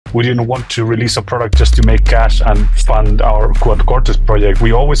we didn't want to release a product just to make cash and fund our Quad Cortex project.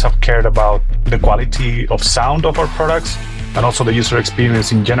 We always have cared about the quality of sound of our products and also the user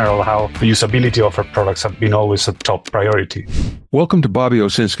experience in general, how the usability of our products have been always a top priority. Welcome to Bobby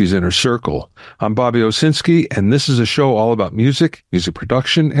Owsinski's Inner Circle. I'm Bobby Owsinski, and this is a show all about music, music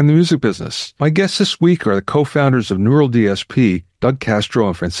production, and the music business. My guests this week are the co-founders of Neural DSP, Doug Castro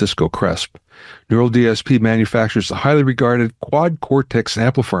and Francisco Cresp. Neural DSP manufactures the highly regarded Quad Cortex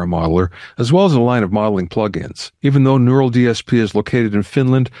amplifier modeler, as well as a line of modeling plugins. Even though Neural DSP is located in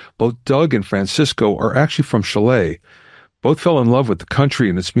Finland, both Doug and Francisco are actually from Chile. Both fell in love with the country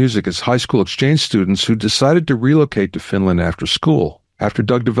and its music as high school exchange students who decided to relocate to Finland after school. After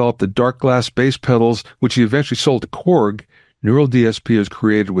Doug developed the Darkglass bass pedals, which he eventually sold to Korg, Neural DSP is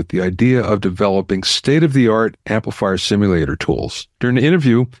created with the idea of developing state-of-the-art amplifier simulator tools. During the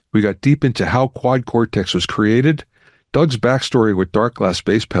interview, we got deep into how Quad Cortex was created, Doug's backstory with Darkglass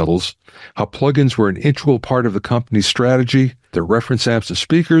bass pedals, how plugins were an integral part of the company's strategy, their reference amps and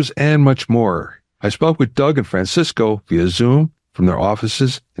speakers, and much more. I spoke with Doug and Francisco via Zoom from their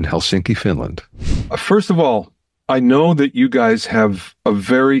offices in Helsinki, Finland. First of all, I know that you guys have a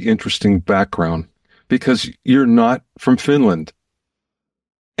very interesting background because you're not from Finland.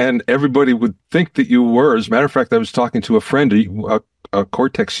 And everybody would think that you were. As a matter of fact, I was talking to a friend, a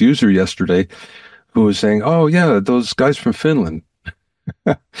Cortex user yesterday, who was saying, oh, yeah, those guys from Finland.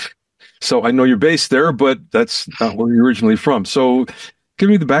 So I know you're based there, but that's not where you're originally from. So give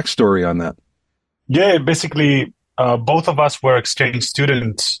me the backstory on that. Yeah, basically, both of us were exchange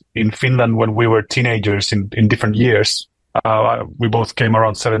students in Finland when we were teenagers in different years. We both came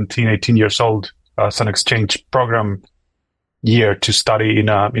around 17, 18 years old as an exchange program year to study in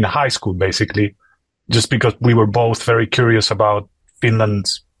a high school, basically, just because we were both very curious about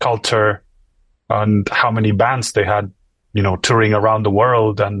Finland's culture and how many bands they had, touring around the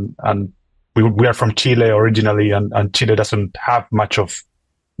world. And we are from Chile originally, and Chile doesn't have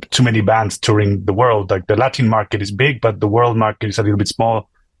too many bands touring the world. Like the Latin market is big, but the world market is a little bit small.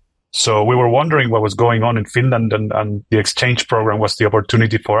 So we were wondering what was going on in Finland, and the exchange program was the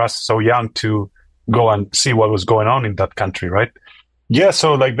opportunity for us so young to go and see what was going on in that country, right? Yeah,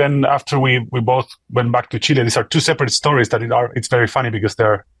 so then after we both went back to Chile, these are two separate stories it's very funny because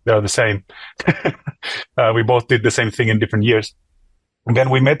they're the same. We both did the same thing in different years. And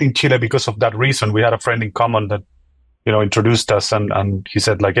then we met in Chile because of that reason. We had a friend in common that, introduced us, and he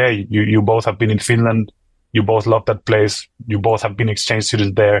said hey, you both have been in Finland. You both love that place. You both have been exchange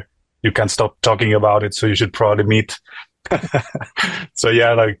students there. You can't stop talking about it, so you should probably meet. So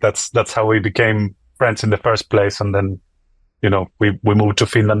yeah, that's how we became friends in the first place. And then, we moved to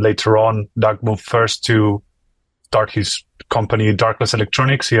Finland later on. Doug moved first to start his company, Darkglass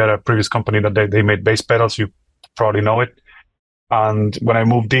Electronics. He had a previous company that they made bass pedals. You probably know it. And when I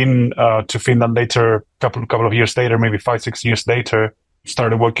moved in to Finland later, couple of years later, maybe 5-6 years later,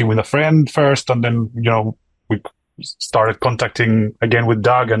 started working with a friend first, and then we started contacting again with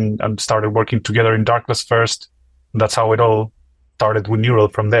Doug and started working together in Darkglass first. That's how it all started with Neural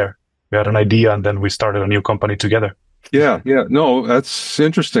from there. We had an idea, and then we started a new company together. Yeah. No, that's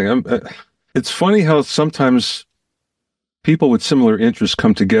interesting. It's funny how sometimes people with similar interests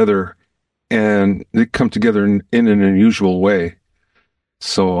come together, and they come together in an unusual way.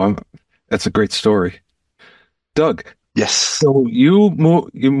 So that's a great story. Doug. Yes. So you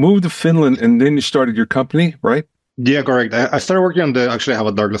moved to Finland, and then you started your company, right? Yeah, correct. I started working actually I have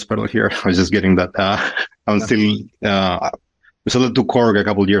a Darkglass pedal here. I was just getting that. I'm still, we sold it to Korg a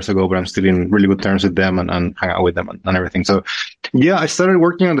couple of years ago, but I'm still in really good terms with them and hang out with them and everything. So yeah, I started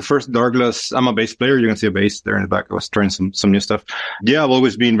working on the first Darkglass. I'm a bass player. You can see a bass there in the back. I was trying some new stuff. Yeah, I've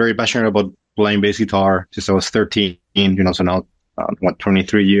always been very passionate about playing bass guitar since I was 13, so now,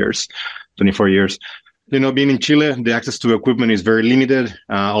 23 years, 24 years. Being in Chile, the access to equipment is very limited.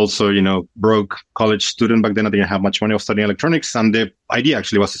 Also, broke college student back then. I didn't have much money. I was studying electronics. And the idea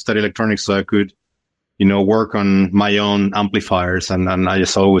actually was to study electronics so I could, work on my own amplifiers. And I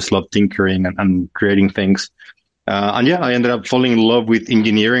just always loved tinkering and creating things. And yeah, I ended up falling in love with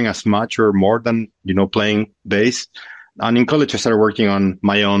engineering as much or more than, playing bass. And in college, I started working on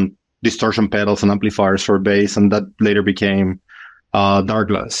my own distortion pedals and amplifiers for bass. And that later became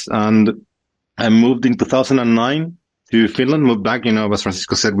Darkglass. And I moved in 2009 to Finland, moved back. As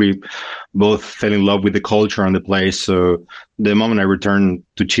Francisco said, we both fell in love with the culture and the place. So the moment I returned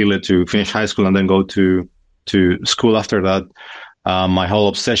to Chile to finish high school and then go to school after that, my whole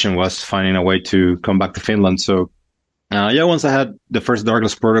obsession was finding a way to come back to Finland. So, once I had the first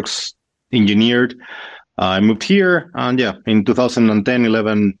Darkglass products engineered, I moved here. And in 2010,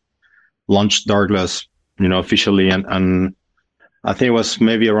 11, launched Darkglass, officially. And I think it was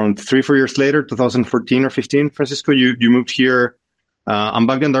maybe around 3-4 years later, 2014 or 15, Francisco, you moved here. And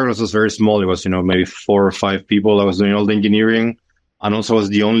back then, Darkglass was very small. It was, maybe 4 or 5 people. I was doing all the engineering and also was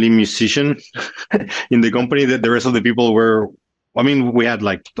the only musician in the company. That the rest of the people were, we had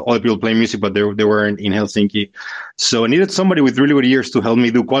like all the people playing music, but they were in Helsinki. So I needed somebody with really good ears to help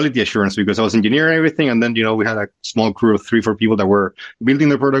me do quality assurance because I was engineering everything. And then, we had a small crew of 3-4 people that were building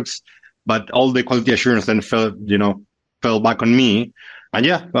the products, but all the quality assurance then fell back on me. And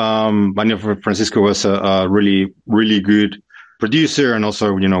yeah, I know Francisco was a really, really good producer and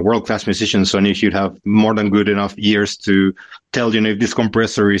also, world-class musician. So I knew he'd have more than good enough ears to tell, if this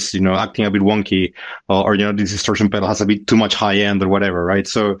compressor is, acting a bit wonky or, this distortion pedal has a bit too much high end or whatever, right?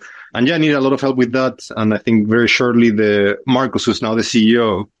 So, and yeah, I needed a lot of help with that. And I think very shortly Marcus, who's now the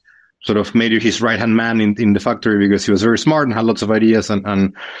CEO, sort of made his right-hand man in the factory because he was very smart and had lots of ideas.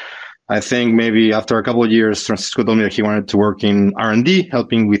 And I think maybe after a couple of years, Francisco told me that he wanted to work in R&D,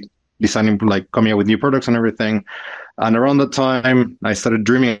 helping with designing, like coming up with new products and everything. And around that time, I started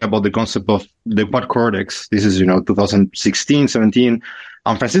dreaming about the concept of the Quad Cortex. This is, 2016, 17.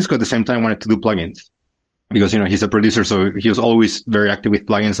 And Francisco at the same time wanted to do plugins because, he's a producer. So he was always very active with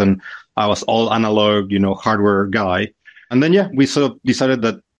plugins and I was all analog, hardware guy. And then, yeah, we sort of decided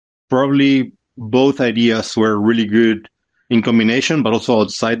that probably both ideas were really good in combination, but also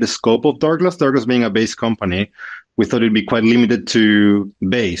outside the scope of Darkglass. Darkglass being a bass company, we thought it'd be quite limited to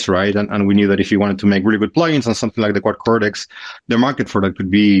bass, right? And we knew that if you wanted to make really good plugins on something like the Quad Cortex, the market for that could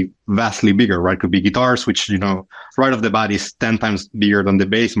be vastly bigger, right? Could be guitars, which, right off the bat is 10 times bigger than the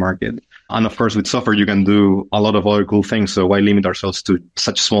bass market. And of course, with software, you can do a lot of other cool things. So why limit ourselves to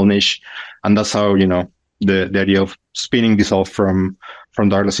such a small niche? And that's how, the idea of spinning this off from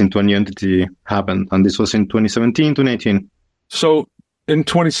Darkglass into a new entity happened. And this was in 2017, 2018. So in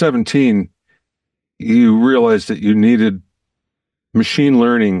 2017, you realized that you needed machine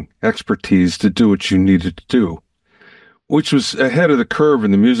learning expertise to do what you needed to do, which was ahead of the curve in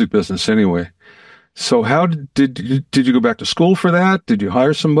the music business anyway. So how did you go back to school for that? Did you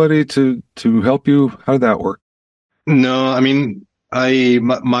hire somebody to help you? How did that work? No,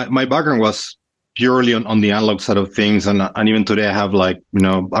 my background was purely on the analog side of things. And even today I have a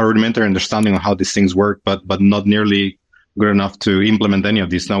rudimentary understanding of how these things work, but not nearly good enough to implement any of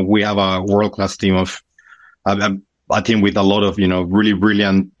this. Now we have a world-class team of a team with a lot of, really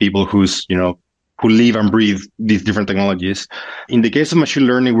brilliant people who live and breathe these different technologies. In the case of machine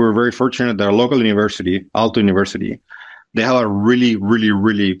learning, we're very fortunate that our local university, Aalto University, they have a really, really,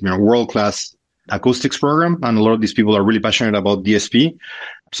 really, world-class acoustics program. And a lot of these people are really passionate about DSP.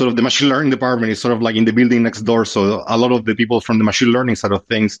 Sort of the machine learning department is sort of like in the building next door. So a lot of the people from the machine learning side of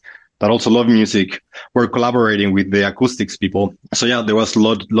things that also love music were collaborating with the acoustics people. So yeah, there was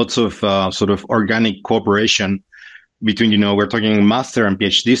lots of sort of organic cooperation between, we're talking master and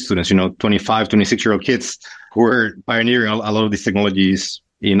PhD students, 25, 26-year-old kids who were pioneering a lot of these technologies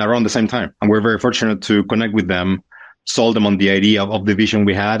in around the same time. And we're very fortunate to connect with them, sold them on the idea of the vision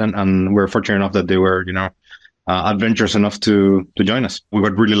we had. And we're fortunate enough that they were, adventurous enough to join us. We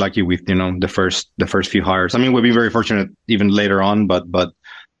were really lucky with, the first few hires. We've been very fortunate even later on, but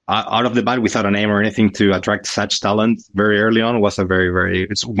out of the bat, without a name or anything, to attract such talent very early on was a very, very,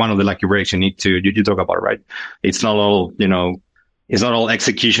 it's one of the lucky breaks you talk about, right? It's not all, it's not all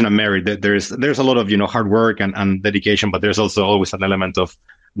execution and merit. There's a lot of, hard work and dedication, but there's also always an element of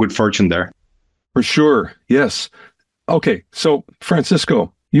good fortune there. For sure. Yes. Okay. So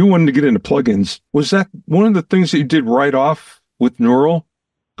Francisco, you wanted to get into plugins. Was that one of the things that you did right off with Neural?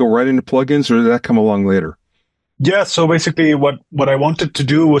 Go right into plugins, or did that come along later? Yeah, so basically what I wanted to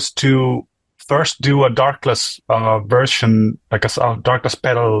do was to first do a Darkglass version, like a Darkglass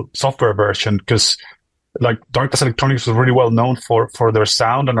pedal software version, because like Darkglass Electronics was really well known for their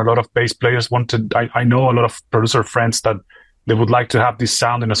sound, and a lot of bass players wanted, I know a lot of producer friends that they would like to have this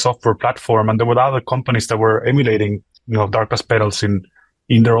sound in a software platform, and there were other companies that were emulating, Darkglass pedals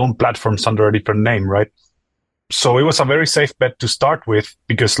in their own platforms under a different name, right? So it was a very safe bet to start with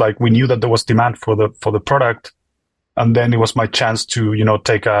because like we knew that there was demand for the product. And then it was my chance to,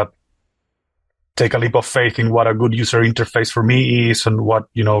 take a leap of faith in what a good user interface for me is, and what,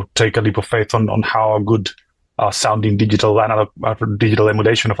 take a leap of faith on how a good sounding digital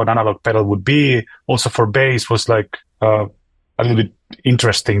emulation of an analog pedal would be. Also for bass was like a little bit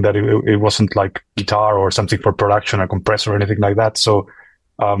interesting that it wasn't like guitar or something for production, a compressor or anything like that. So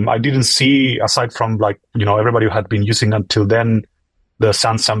I didn't see, aside from like, everybody who had been using until then, the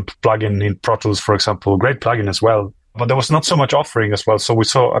SoundSamp plugin in Pro Tools, for example, great plugin as well. But there was not so much offering as well. So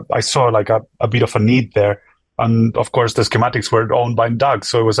I saw like a bit of a need there. And of course, the schematics were owned by Doug,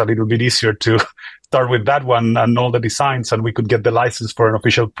 so it was a little bit easier to start with that one and all the designs, and we could get the license for an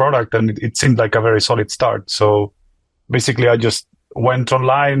official product, and it seemed like a very solid start. So basically, I just went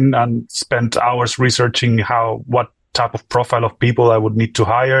online and spent hours researching what type of profile of people I would need to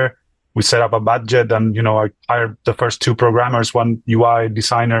hire. We set up a budget, and I hired the first 2 programmers, one UI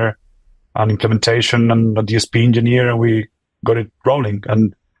designer, an implementation, and a DSP engineer, and we got it rolling.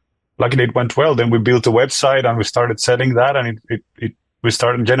 And luckily it went well. Then we built a website and we started selling that, and we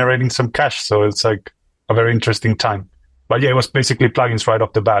started generating some cash. So it's like a very interesting time. But yeah, it was basically plugins right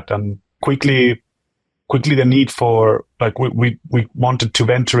off the bat, and quickly the need for, like, we wanted to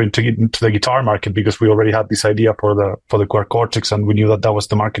venture into the guitar market because we already had this idea for the Quad Cortex, and we knew that was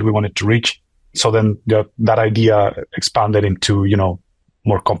the market we wanted to reach. So then that idea expanded into,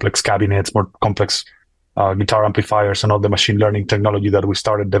 more complex cabinets, more complex guitar amplifiers, and all the machine learning technology that we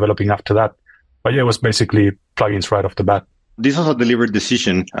started developing after that. But yeah, it was basically plugins right off the bat. This was a deliberate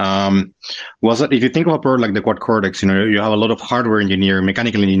decision. Was that if you think of a product like the Quad Cortex, you have a lot of hardware engineering,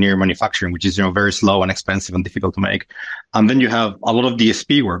 mechanical engineering, manufacturing, which is, very slow and expensive and difficult to make. And then you have a lot of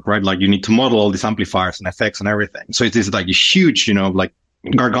DSP work, right? Like you need to model all these amplifiers and effects and everything. So it is like a huge, like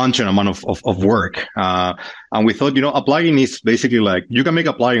gargantuan amount of work. And we thought, a plugin is basically like, you can make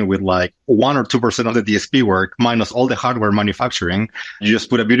a plugin with like 1 or 2% of the DSP work minus all the hardware manufacturing. You just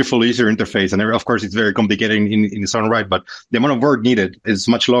put a beautiful user interface, and of course it's very complicated in its own right, but the amount of work needed is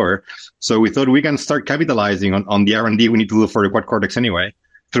much lower. So we thought we can start capitalizing on the R&D we need to do for the Quad Cortex anyway,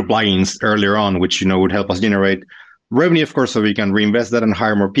 through plugins earlier on, which, would help us generate revenue, of course, so we can reinvest that and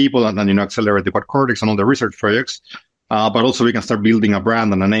hire more people and accelerate the Quad Cortex and all the research projects. But also we can start building a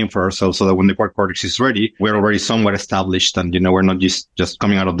brand and a name for ourselves so that when the Quad Cortex is ready, we're already somewhat established, and, we're not just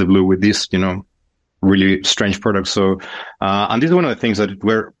coming out of the blue with this, really strange product. So, and this is one of the things that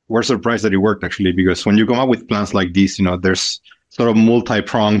we're surprised that it worked, actually, because when you come up with plans like this, there's sort of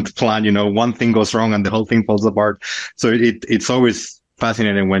multi-pronged plan, one thing goes wrong and the whole thing falls apart. So it's always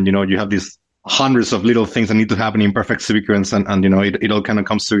fascinating when, you have these hundreds of little things that need to happen in perfect sequence, and it all kind of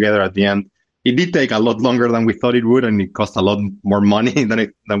comes together at the end. It did take a lot longer than we thought it would, and it cost a lot more money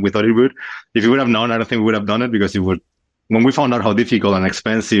than we thought it would. If we would have known, I don't think we would have done it, because when we found out how difficult and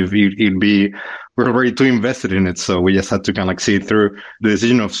expensive it'd be, we're already too invested in it. So we just had to kind of like see it through. The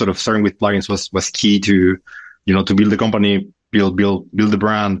decision of sort of starting with plugins was key to, to build the company, build the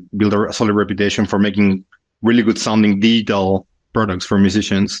brand, build a solid reputation for making really good sounding digital products for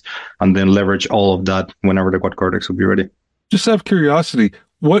musicians, and then leverage all of that whenever the Quad Cortex will be ready. Just out of curiosity,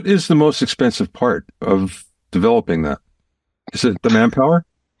 what is the most expensive part of developing that? Is it the manpower?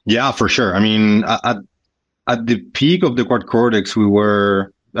 Yeah, for sure. I mean, at the peak of the Quad Cortex, we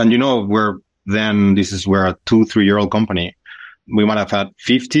were, and we're a 2-3-year-old company. We might have had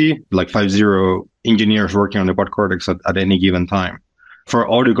 50 engineers working on the Quad Cortex at any given time. For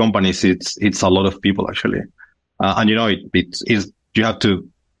audio companies, it's a lot of people, actually. And you have to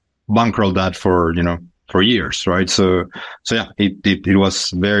bankroll that for years, right? So yeah, it was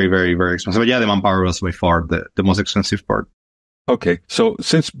very, very, very expensive. But yeah, the manpower was by far the most expensive part. Okay. So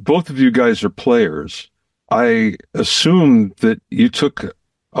since both of you guys are players, I assume that you took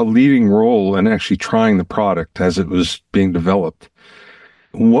a leading role in actually trying the product as it was being developed.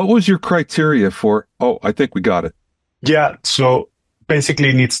 What was your criteria for, I think we got it? Yeah. So basically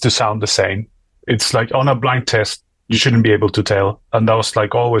it needs to sound the same. It's like on a blind test, you shouldn't be able to tell. And that was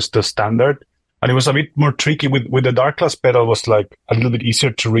like always the standard. And it was a bit more tricky with the Darkglass pedal, was like a little bit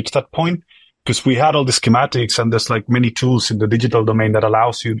easier to reach that point, because we had all the schematics, and there's like many tools in the digital domain that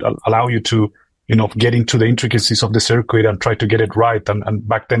allow you to, get into the intricacies of the circuit and try to get it right. And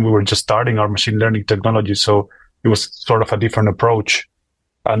back then we were just starting our machine learning technology. So it was sort of a different approach.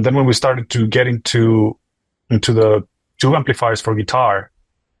 And then when we started to get into the 2 amplifiers for guitar,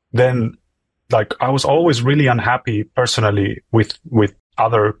 then like I was always really unhappy personally with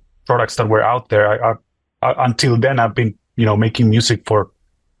other products that were out there. I until then I've been, making music for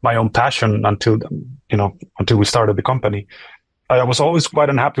my own passion until we started the company. I was always quite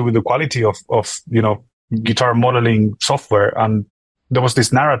unhappy with the quality of guitar modeling software. And there was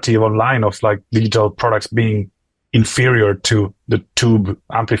this narrative online of like digital products being inferior to the tube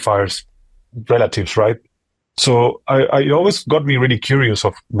amplifiers relatives, right? So I always got me really curious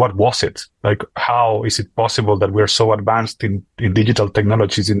of what was it? Like, how is it possible that we're so advanced in digital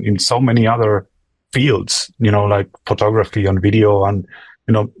technologies in so many other fields, like photography and video and,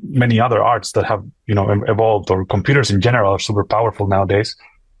 many other arts that have, evolved, or computers in general are super powerful nowadays.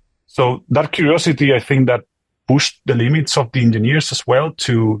 So that curiosity, I think, that pushed the limits of the engineers as well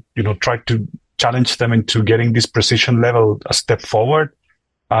to, try to challenge them into getting this precision level a step forward.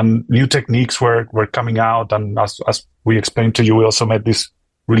 and new techniques were coming out. And as we explained to you, we also met these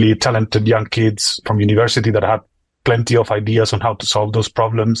really talented young kids from university that had plenty of ideas on how to solve those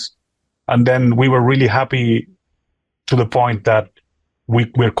problems. And then we were really happy to the point that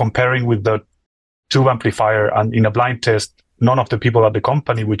we're comparing with the tube amplifier, and in a blind test, none of the people at the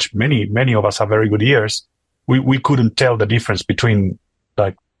company, which many of us have very good ears, we couldn't tell the difference between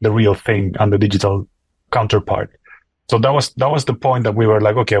like the real thing and the digital counterpart. So that was the point that we were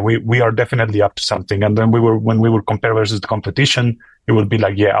like, okay, we are definitely up to something. And then when we would compare versus the competition, it would be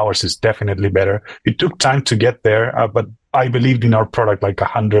like, yeah, ours is definitely better. It took time to get there, but I believed in our product like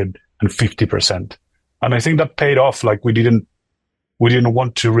 150%. And I think that paid off. Like we didn't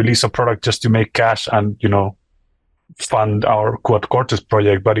want to release a product just to make cash and, fund our Quad Cortex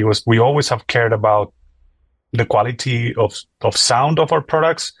project, but we always have cared about the quality of sound of our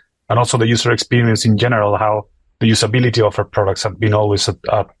products and also the user experience in general, how the usability of our products have been always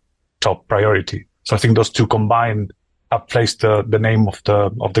a top priority. So I think those two combined have placed the name of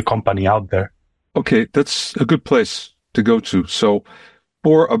the company out there. Okay, that's a good place to go to. So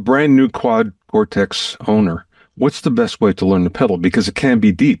for a brand new Quad Cortex owner, what's the best way to learn the pedal? Because it can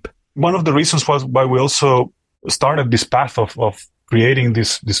be deep. One of the reasons was why we also started this path of creating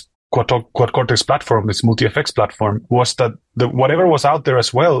this Quad Cortex platform, this multi-effects platform, was that whatever was out there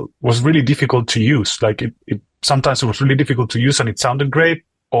as well was really difficult to use. Like sometimes it was really difficult to use and it sounded great,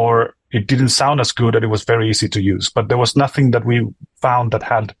 or it didn't sound as good and it was very easy to use. But there was nothing that we found that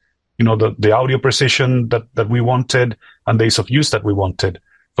had, the audio precision that we wanted and the ease of use that we wanted.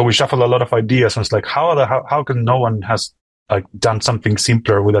 So we shuffled a lot of ideas, and it's like, how can no one has like done something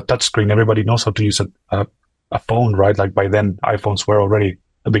simpler with a touchscreen? Everybody knows how to use a phone, right? Like by then iPhones were already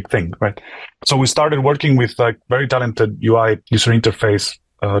a big thing, right? So we started working with like very talented UI user interface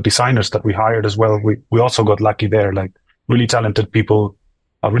designers that we hired as well. We also got lucky there, like really talented people,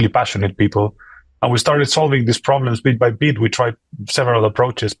 really passionate people. And we started solving these problems bit by bit. We tried several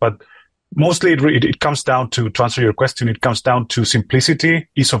approaches, but mostly it comes down to answer your question, it comes down to simplicity,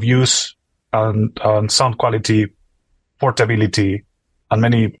 ease of use, and sound quality, portability, and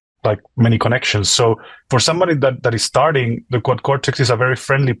many connections. So for somebody that is starting, the Quad Cortex is a very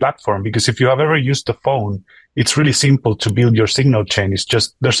friendly platform, because if you have ever used the phone, it's really simple to build your signal chain. It's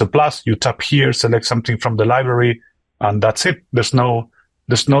just, there's a plus, you tap here, select something from the library, and that's it. There's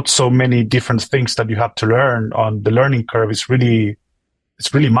not so many different things that you have to learn. On the learning curve is really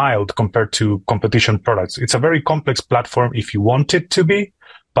mild compared to competition products. It's a very complex platform if you want it to be,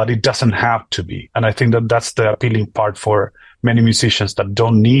 but it doesn't have to be. And I think that's the appealing part for many musicians that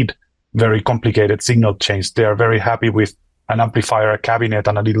don't need very complicated signal chains. They are very happy with an amplifier, a cabinet,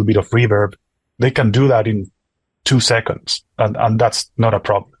 and a little bit of reverb. They can do that in 2 seconds, and that's not a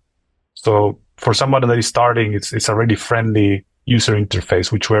problem. So for someone that is starting, it's a really friendly user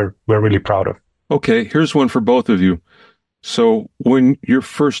interface, which we're really proud of. Okay, here's one for both of you. So when you're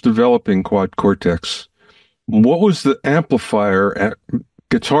first developing Quad Cortex, what was the amplifier,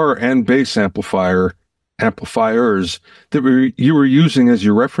 guitar and bass amplifiers that you were using as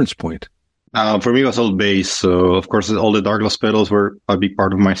your reference point? For me, it was all bass. So, of course, all the Darkglass pedals were a big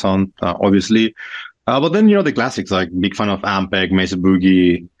part of my sound, obviously. But then, the classics, like big fan of Ampeg, Mesa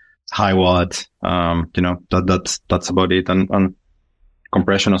Boogie, High Watt, that's about it. And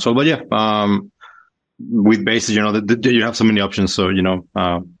compression as well. But yeah, with basses, you have so many options. So,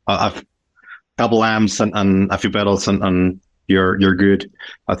 a couple amps and a few pedals and you're good.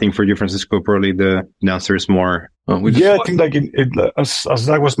 I think for you, Francisco, probably the answer is more. I think like as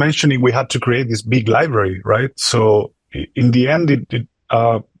Zach was mentioning, we had to create this big library, right? So in the end,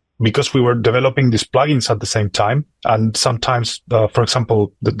 because we were developing these plugins at the same time, and sometimes, for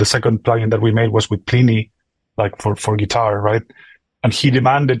example, the second plugin that we made was with Pliny, like for guitar, right? And he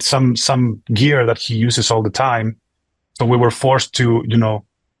demanded some gear that he uses all the time. So we were forced to,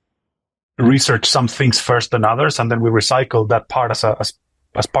 research some things first than others, and then we recycled that part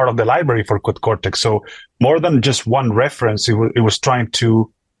as part of the library for Quad Cortex. So more than just one reference, it was trying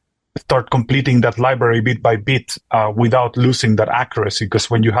to start completing that library bit by bit, without losing that accuracy.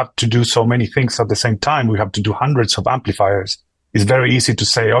 Because when you have to do so many things at the same time, we have to do hundreds of amplifiers. It's very easy to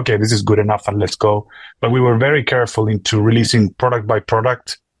say, okay, this is good enough and let's go. But we were very careful into releasing product by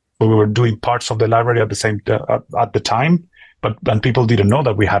product. We were doing parts of the library at the time. And people didn't know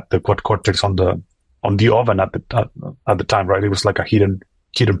that we had the Quad Cortex on the oven at the time, right? It was like a hidden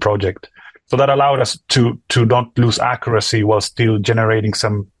project. So that allowed us to not lose accuracy while still generating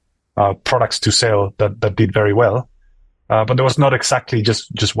some products to sell that did very well. But there was not exactly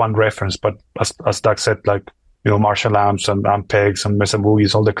just one reference. But as Doug said, like, Marshall amps and Ampegs and Mesa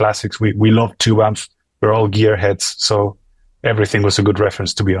Boogies, all the classics. We love tube amps. We're all gearheads. So everything was a good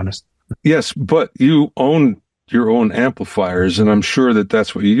reference, to be honest. Yes, but you own your own amplifiers, and I'm sure that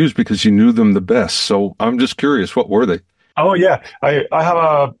that's what you use because you knew them the best. So I'm just curious, what were they? Oh yeah, I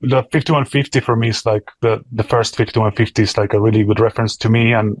have the 5150 for me is like the first 5150 is like a really good reference to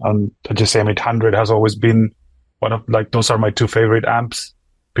me, and the JCM 800 has always been one of, like, those are my two favorite amps.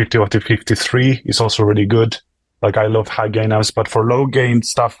 5153 is also really good. Like, I love high gain amps, but for low gain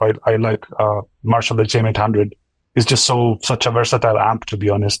stuff, I like Marshall the JM 800. It's just such a versatile amp, to be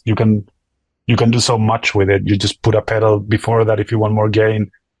honest. You can do so much with it. You just put a pedal before that if you want more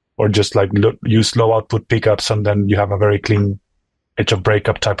gain, or just like use low output pickups, and then you have a very clean edge of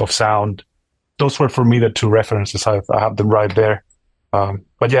breakup type of sound. Those were for me the two references. I have them right there.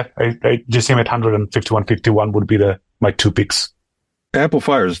 But yeah, JCM 800 and 5151 would be my two picks.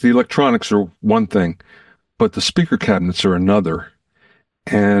 Amplifiers, the electronics are one thing, but the speaker cabinets are another.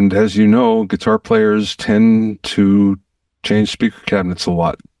 And as you know, guitar players tend to change speaker cabinets a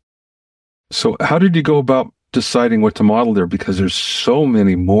lot. So how did you go about deciding what to model there? Because there's so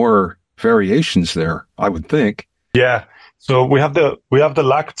many more variations there, I would think. Yeah. So we have the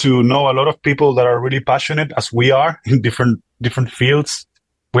luck to know a lot of people that are really passionate, as we are, in different fields.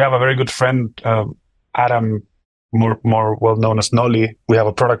 We have a very good friend, Adam, more well known as Nolly. We have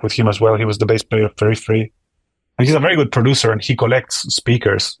a product with him as well. He was the bass player of Periphery. And he's a very good producer, and he collects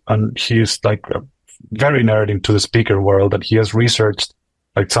speakers, and he's like very nerd into the speaker world, and he has researched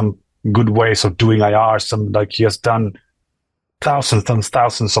like some good ways of doing IRs, and like he has done thousands and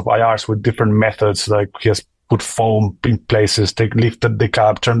thousands of IRs with different methods. Like he has put foam in places, they lifted the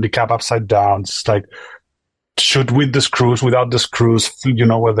cab, turned the cab upside down. It's like shoot with the screws, without the screws,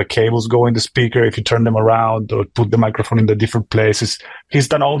 where the cables go in the speaker, if you turn them around, or put the microphone in the different places. He's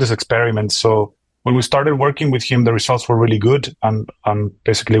done all these experiments. So when we started working with him, the results were really good. And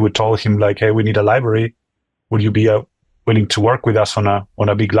basically we told him like, hey, we need a library. Would you be willing to work with us on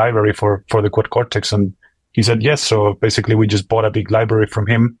a big library for the Quad Cortex? And he said yes. So basically we just bought a big library from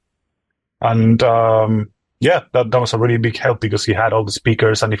him. And that was a really big help, because he had all the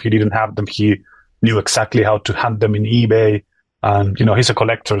speakers, and if he didn't have them, he knew exactly how to hunt them in eBay. And, he's a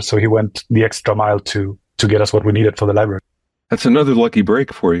collector, so he went the extra mile to get us what we needed for the library. That's another lucky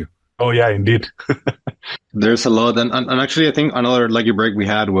break for you. Oh, yeah, indeed. There's a lot. And actually, I think another lucky break we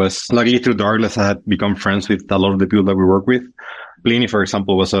had was, luckily through Darkglass, I had become friends with a lot of the people that we work with. Pliny, for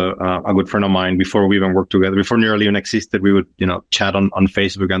example, was a good friend of mine before we even worked together. Before Neural even existed, we would, chat on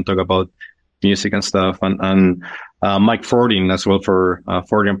Facebook and talk about music and stuff. And Mike Fording as well for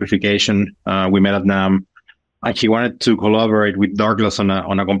Fording amplification. We met at NAMM, and he wanted to collaborate with Darkglass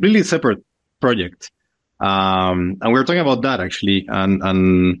on a completely separate project. And we were talking about that actually.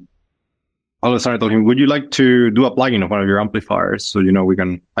 And all of a sudden I told him, would you like to do a plugin of one of your amplifiers? So,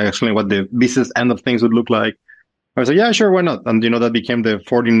 I explained what the business end of things would look like. I was like, yeah, sure, why not? And, that became the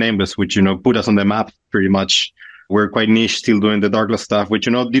 14 nameless, which, put us on the map pretty much. We're quite niche still doing the Darkglass stuff, which,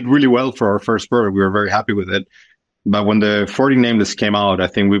 did really well for our first product. We were very happy with it. But when the 14 nameless came out, I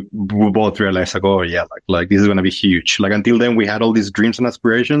think we both realized like, oh yeah, like this is going to be huge. Like until then we had all these dreams and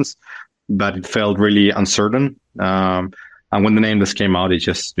aspirations, but it felt really uncertain. And when the nameless came out, it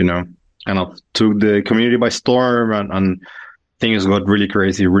just, kind of took the community by storm, and things got really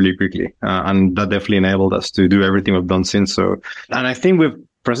crazy really quickly. And that definitely enabled us to do everything we've done since. So, and I think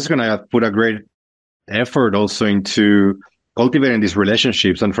Francisco and I have put a great effort also into cultivating these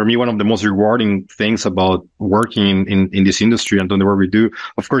relationships. And for me, one of the most rewarding things about working in this industry and doing the work we do,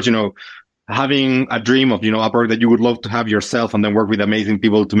 of course, having a dream of, a product that you would love to have yourself and then work with amazing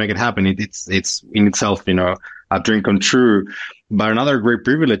people to make it happen. It's in itself, a dream come true. But another great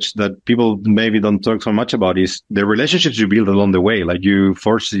privilege that people maybe don't talk so much about is the relationships you build along the way. Like you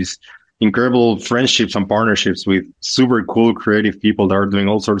forge these incredible friendships and partnerships with super cool, creative people that are doing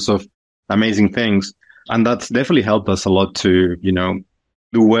all sorts of amazing things. And that's definitely helped us a lot to,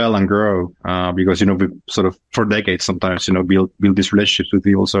 do well and grow, because, we sort of for decades sometimes, build these relationships with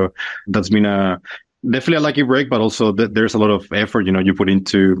people. So that's been definitely a lucky break, but also there's a lot of effort, you put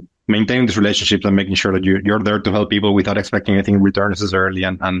into maintaining these relationships and making sure that you're there to help people without expecting anything in return necessarily,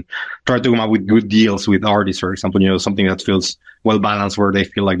 and try to come up with good deals with artists, for example, something that feels well balanced where they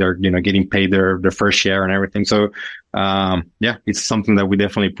feel like they're, getting paid their fair share and everything. So, it's something that we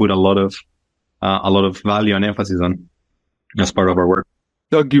definitely put a lot of value and emphasis on as part of our work.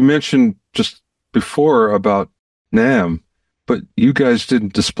 Doug, you mentioned just before about NAMM, but you guys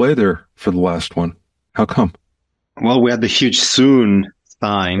didn't display there for the last one. How come? Well, we had the huge soon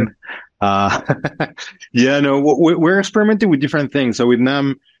sign. We're experimenting with different things. So with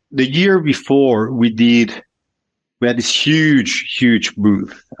NAMM, the year before we did we had this huge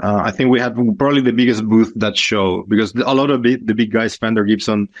booth. I think we had probably the biggest booth that show, because a lot of the big guys, Fender,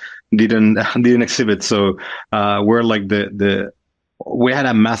 Gibson, didn't exhibit. So we're like we had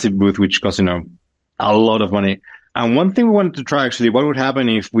a massive booth which cost a lot of money. And one thing we wanted to try, actually, what would happen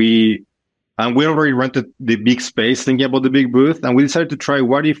if we already rented the big space, thinking about the big booth, and we decided to try,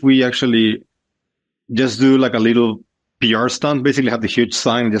 what if we actually just do like a little PR stunt, basically have the huge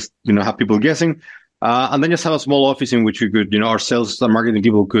sign, just, have people guessing, and then just have a small office in which we could, our sales and marketing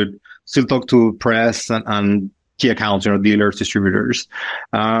people could still talk to press and key accounts, dealers, distributors.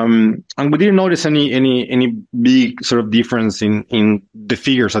 And we didn't notice any big sort of difference in the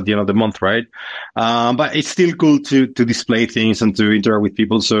figures at the end of the month, right? But it's still cool to display things and to interact with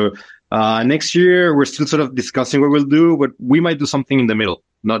people. So, next year we're still sort of discussing what we'll do, but we might do something in the middle.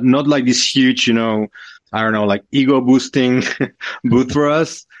 Not like this huge, I don't know, like ego boosting booth for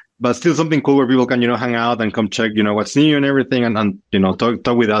us, but still something cool where people can, hang out and come check, what's new and everything, and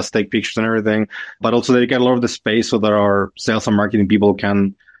talk with us, take pictures and everything, but also dedicate a lot of the space so that our sales and marketing people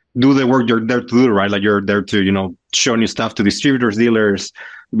can do the work you're there to do, right? Like you're there to, show new stuff to distributors, dealers,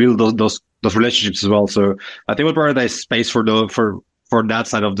 build those relationships as well. So I think we'll prioritize space for that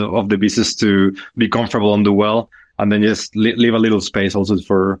side of the business to be comfortable and do well. And then just leave a little space also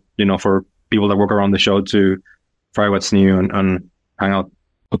for people that work around the show to try what's new and hang out.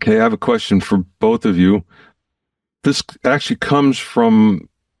 Okay, I have a question for both of you. This actually comes from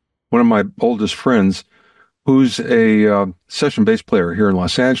one of my oldest friends, who's a session bass player here in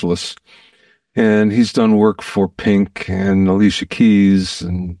Los Angeles. And he's done work for Pink and Alicia Keys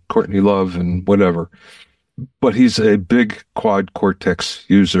and Courtney Love and whatever. But he's a big Quad Cortex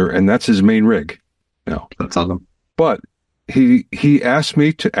user, and that's his main rig. That's awesome. But he asked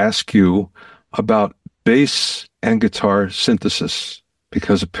me to ask you about bass and guitar synthesis,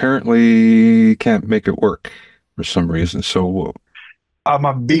 because apparently he can't make it work for some reason. So I'm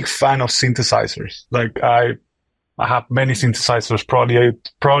a big fan of synthesizers. Like I have many synthesizers,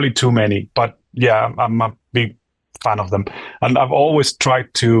 probably too many, but yeah, I'm a big fan of them. And I've always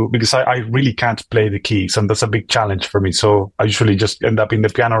tried to, because I really can't play the keys, and that's a big challenge for me. So I usually just end up in the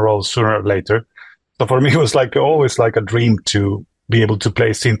piano roll sooner or later. So for me, it was always like a dream to be able to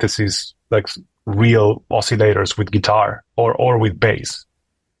play synthesis, like real oscillators with guitar or with bass.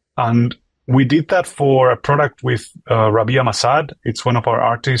 And we did that for a product with Rabia Masad. It's one of our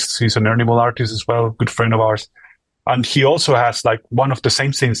artists. He's an earnable artist as well, good friend of ours. And he also has one of the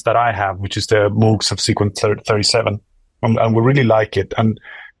same synths that I have, which is the Moog Subsequent 37. And we really like it. And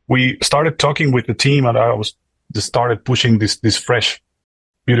we started talking with the team, and I was just started pushing this fresh,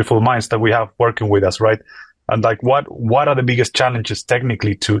 beautiful minds that we have working with us, right? And what are the biggest challenges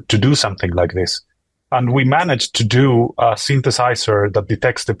technically to do something like this? And we managed to do a synthesizer that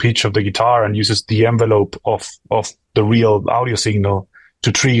detects the pitch of the guitar and uses the envelope of the real audio signal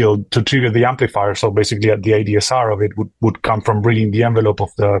to trigger the amplifier. So basically the ADSR of it would come from reading the envelope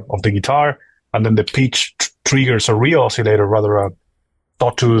of the guitar, and then the pitch triggers a real oscillator, rather a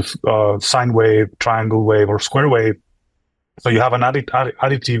sawtooth, sine wave, triangle wave, or square wave. So you have an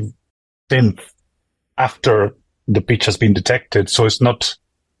additive synth after the pitch has been detected. So it's not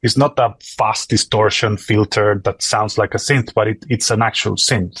a fast distortion filter that sounds like a synth, but it's an actual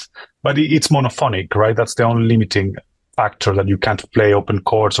synth. But it's monophonic, right? That's the only limiting factor, that you can't play open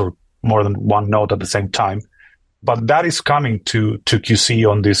chords or more than one note at the same time. But that is coming to QC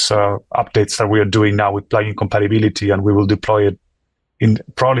on these updates that we are doing now with plugin compatibility, and we will deploy it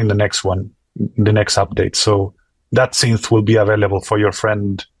probably in the next update. So that synth will be available for your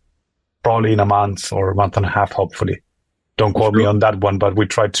friend probably in a month or a month and a half, hopefully. Don't quote me on that one, but we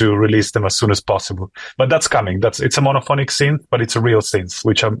try to release them as soon as possible. But that's coming. It's a monophonic synth, but it's a real synth,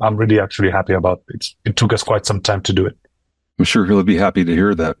 which I'm really actually happy about. It took us quite some time to do it. I'm sure he'll be happy to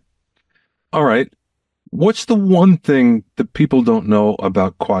hear that. All right. What's the one thing that people don't know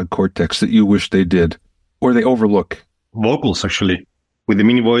about Quad Cortex that you wish they did, or they overlook? Vocals, actually. With the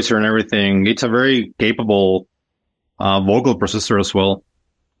mini voicer and everything, it's a very capable vocal processor as well.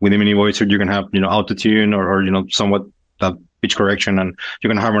 With the mini voicer, you can have, auto-tune or somewhat pitch correction, and you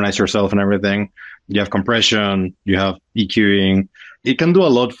can harmonize yourself and everything. You have compression, you have EQing. It can do a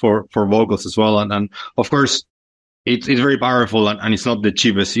lot for vocals as well. And of course, it's very powerful, and it's not the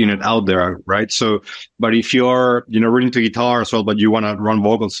cheapest unit out there, right? So, but if you're, reading to guitar as well, but you want to run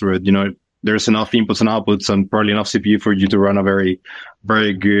vocals through it, there's enough inputs and outputs and probably enough CPU for you to run a very,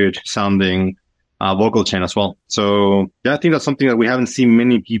 very good sounding vocal chain as well. So yeah, I think that's something that we haven't seen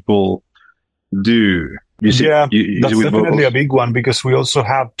many people do. That's definitely a big one, because we also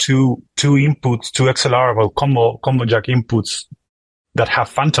have two inputs, two XLR combo jack inputs that have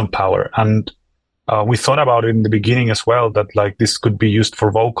phantom power. And we thought about it in the beginning as well, that like this could be used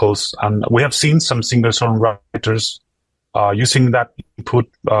for vocals. And we have seen some singer-songwriters using that input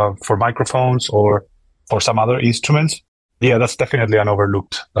for microphones or for some other instruments. Yeah, that's definitely an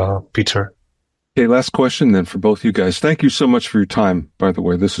overlooked feature. Okay, last question then for both you guys. Thank you so much for your time, by the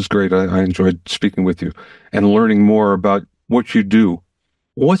way. This is great. I enjoyed speaking with you and learning more about what you do.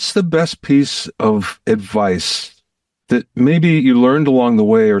 What's the best piece of advice that maybe you learned along the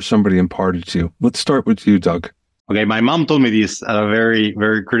way or somebody imparted to you? Let's start with you, Doug. Okay, my mom told me this at a very,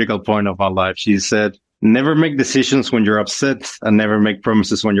 very critical point of my life. She said, never make decisions when you're upset and never make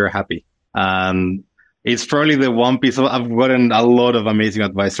promises when you're happy. And it's probably the one piece of, I've gotten a lot of amazing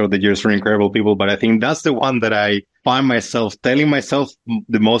advice throughout the years from incredible people, but I think that's the one that I find myself telling myself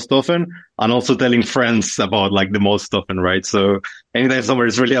the most often and also telling friends about like the most often, right? So anytime somebody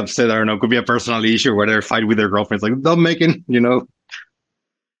is really upset, I don't know, it could be a personal issue where they're fighting with their girlfriends, like don't make it,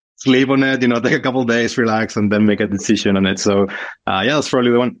 sleep on it, take a couple of days, relax, and then make a decision on it. So yeah, that's probably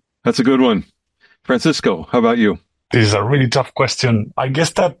the one. That's a good one. Francisco, how about you? This is a really tough question. I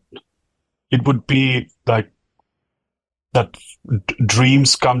guess that it would be like that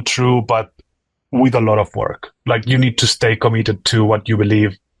dreams come true, but with a lot of work. Like you need to stay committed to what you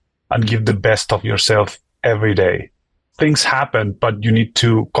believe and give the best of yourself every day. Things happen, but you need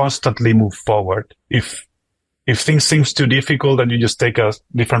to constantly move forward. If things seems too difficult and you just take a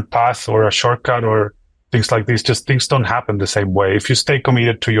different path or a shortcut or things like this, just things don't happen the same way. If you stay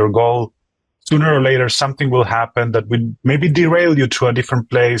committed to your goal, sooner or later something will happen that will maybe derail you to a different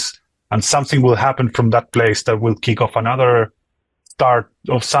place. And something will happen from that place that will kick off another start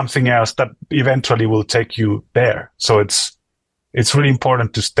of something else that eventually will take you there. So it's really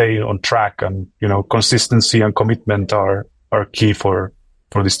important to stay on track, and consistency and commitment are key for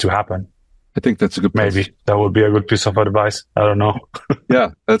this to happen. I think that's a good piece. Maybe that would be a good piece of advice. I don't know. Yeah,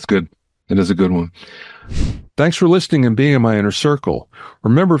 that's good. It is a good one. Thanks for listening and being in my inner circle.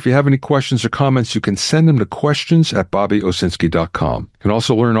 Remember, if you have any questions or comments, you can send them to questions@bobbyosinski.com. You can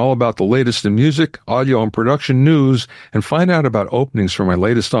also learn all about the latest in music, audio, and production news, and find out about openings for my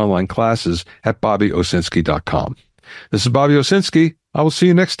latest online classes at bobbyosinski.com. This is Bobby Owsinski. I will see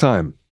you next time.